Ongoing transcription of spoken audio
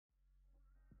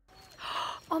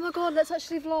my god, let's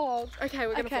actually vlog. Okay,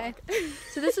 we're gonna vlog.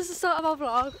 So this is the start of our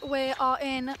vlog. We are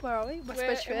in, where are we? We're in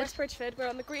West Bridgeford. We're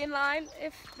on the Green Line,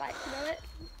 if like you know it.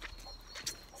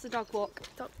 It's a dog walk.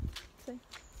 Dog.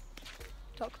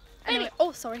 Anyway,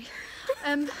 oh sorry.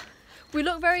 We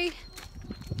look very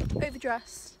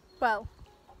overdressed. Well,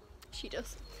 she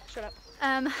does. Shut up.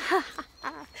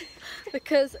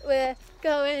 Because we're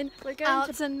going out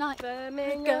to tonight.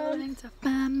 Birmingham. We're going to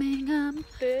Birmingham.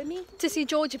 To see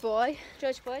Georgie Boy.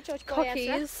 George Boy Ezra.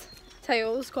 Cockies.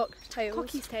 Tails. Cocktails.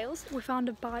 Cockies tails. We found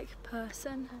a bike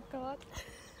person. Oh god.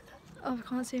 Oh, I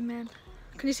can't see him, man.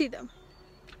 Can you see them?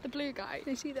 The blue guy.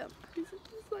 Can you see them? He's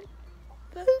like...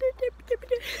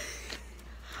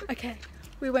 Okay,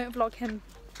 we won't vlog him.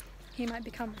 He might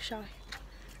be camera shy.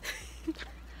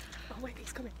 Oh wait,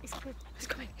 he's coming. He's coming. He's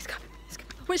coming. He's coming. He's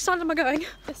coming. Which side am I going?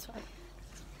 This way.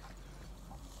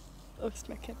 Oh,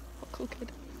 smacking. What a cool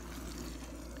kid.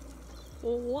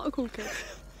 Oh, what a cool kid.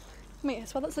 Mate, I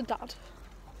swear that's a dad.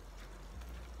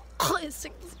 It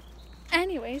stinks.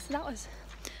 Anyway, so that was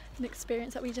an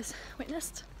experience that we just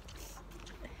witnessed.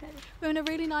 We're in a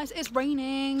really nice, it's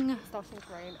raining. It's starting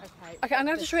to rain, okay. Okay, I'm going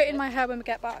to have to straighten my hair when we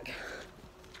get back.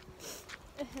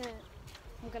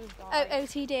 I'm going to die. Oh,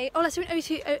 OTD. Oh, let's do an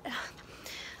OTD.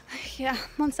 Yeah,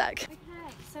 one sec. Okay,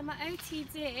 so my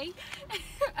OTD,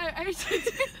 OTD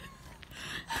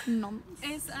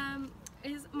Nonsense.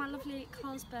 is my lovely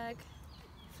Carlsberg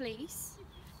fleece.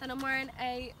 Then I'm wearing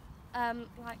a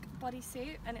like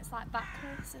bodysuit and it's like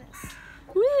backless and it's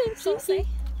Woo, saucy.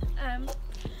 Then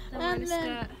I'm wearing a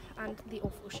skirt and the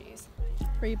awful shoes.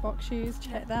 Reebok shoes,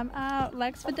 check them out.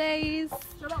 Legs for days.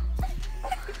 Shut up.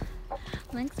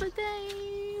 Legs for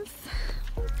days.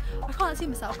 I can't see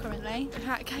myself currently.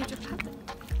 Okay, just pat it.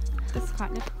 This is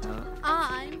quite difficult.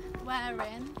 I'm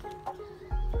wearing,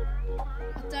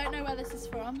 I don't know where this is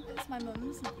from. It's my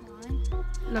mum's, not mine.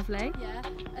 Lovely. Yeah,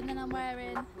 and then I'm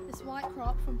wearing this white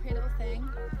crop from Pretty Little Thing.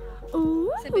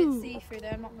 Ooh. It's a bit see-through though,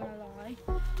 I'm not gonna lie.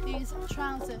 These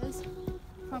trousers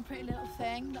from Pretty Little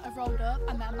Thing that I've rolled up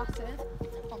and they're massive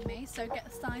on me, so get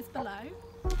the size below.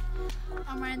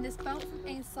 I'm wearing this belt from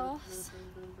ASOS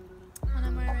and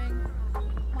I'm wearing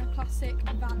my classic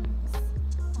Vans.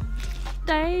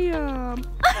 Damn.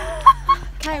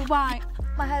 Okay, right,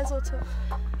 my hair's all tough.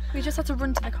 We just had to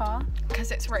run to the car.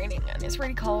 Because it's raining and it's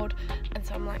really cold and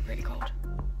so I'm like really cold.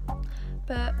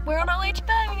 But we're on our way to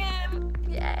Birmingham.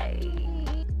 yay!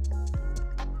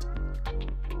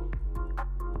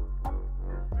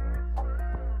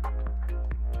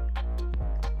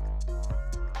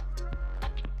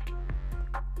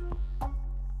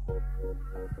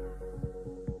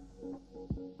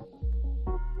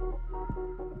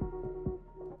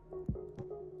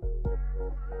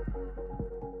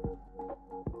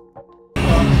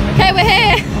 Okay, we're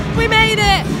here! We made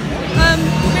it!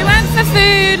 We went for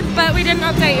food, but we didn't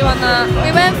update you on that.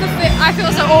 We went for food. I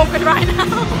feel so awkward right now.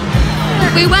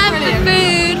 We went for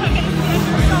food.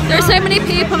 There are so many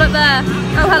people up there.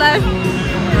 Oh, hello.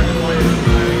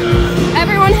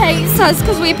 Everyone hates us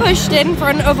because we pushed in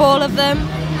front of all of them.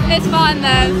 It's fine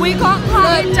though. We got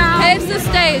patted down. Here's the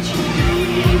stage.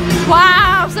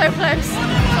 Wow, so close.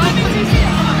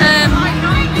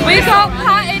 We got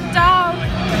patted down.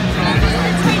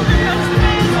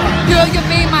 You're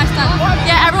being my stand.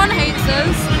 Yeah, everyone hates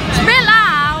us. It's a bit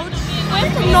loud.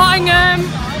 We're from Nottingham.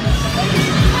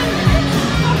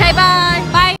 Okay, bye.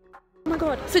 Bye. Oh my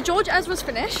god. So George Ezra's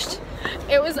finished.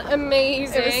 It was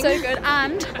amazing. It was so good.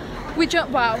 And we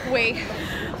jumped, well,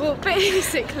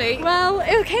 basically. Well,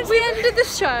 it came to the end of the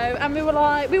show and we were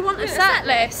like, we want a set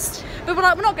list. But we're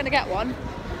like, we're not going to get one.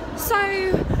 So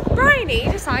Bryony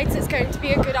decides it's going to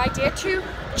be a good idea to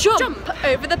Jump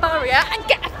over the barrier and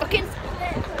get a fucking...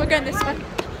 We're going this way.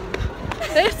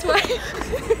 This way.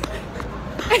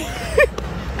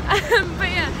 But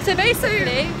yeah, so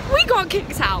basically we got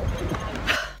kicked out.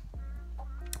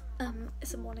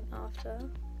 It's the morning after.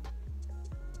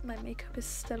 My makeup is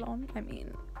still on. I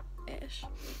mean, ish.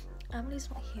 Emily's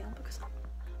not here because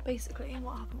basically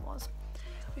what happened was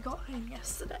we got home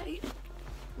yesterday.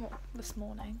 Well, this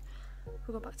morning.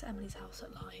 We got back to Emily's house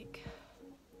at like,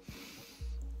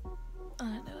 I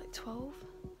don't know, like 12.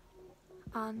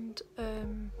 And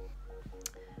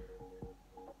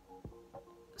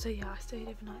so yeah, I stayed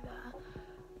overnight there.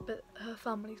 But her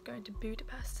family's going to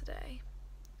Budapest today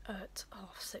at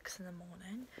 6:30 in the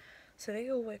morning. So they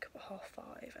all woke up at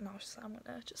 5:30 and I was just like, I'm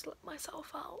gonna just let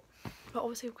myself out. But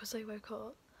obviously because they woke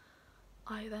up,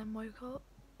 I then woke up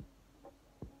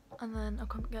and then I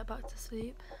couldn't get back to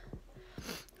sleep.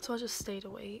 So I just stayed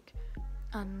awake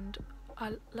and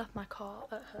I left my car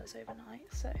at hers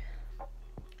overnight. So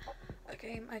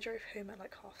Okay, I drove home at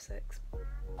like 6:30,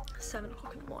 7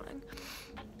 o'clock in the morning.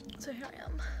 So here I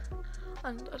am,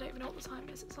 and I don't even know what the time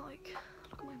is. It's like,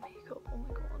 look at my makeup, oh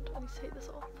my god, I need to take this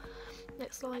off.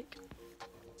 It's like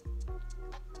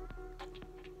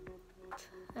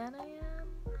 10 AM,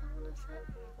 I wanna say,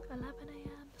 11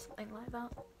 AM, something like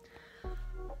that.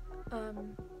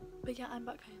 But yeah, I'm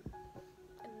back home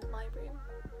in my room.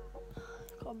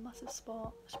 Got a massive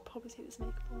spot. I should probably take this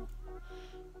makeup off,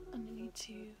 and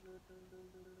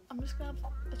I'm just gonna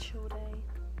have a chill day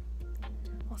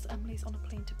whilst Emily's on a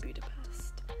plane to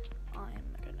Budapest. I'm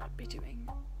gonna be doing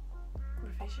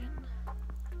revision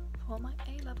for my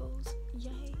A-levels,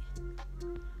 yay.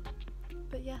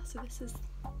 But yeah, so this is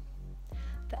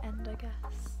the end, I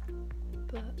guess,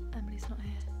 but Emily's not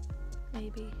here.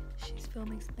 Maybe she's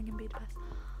filming something in Budapest,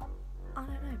 I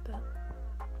don't know, but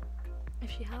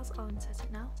if she has, I'll insert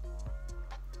it now.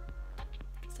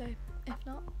 So if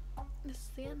not, this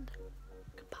is the end.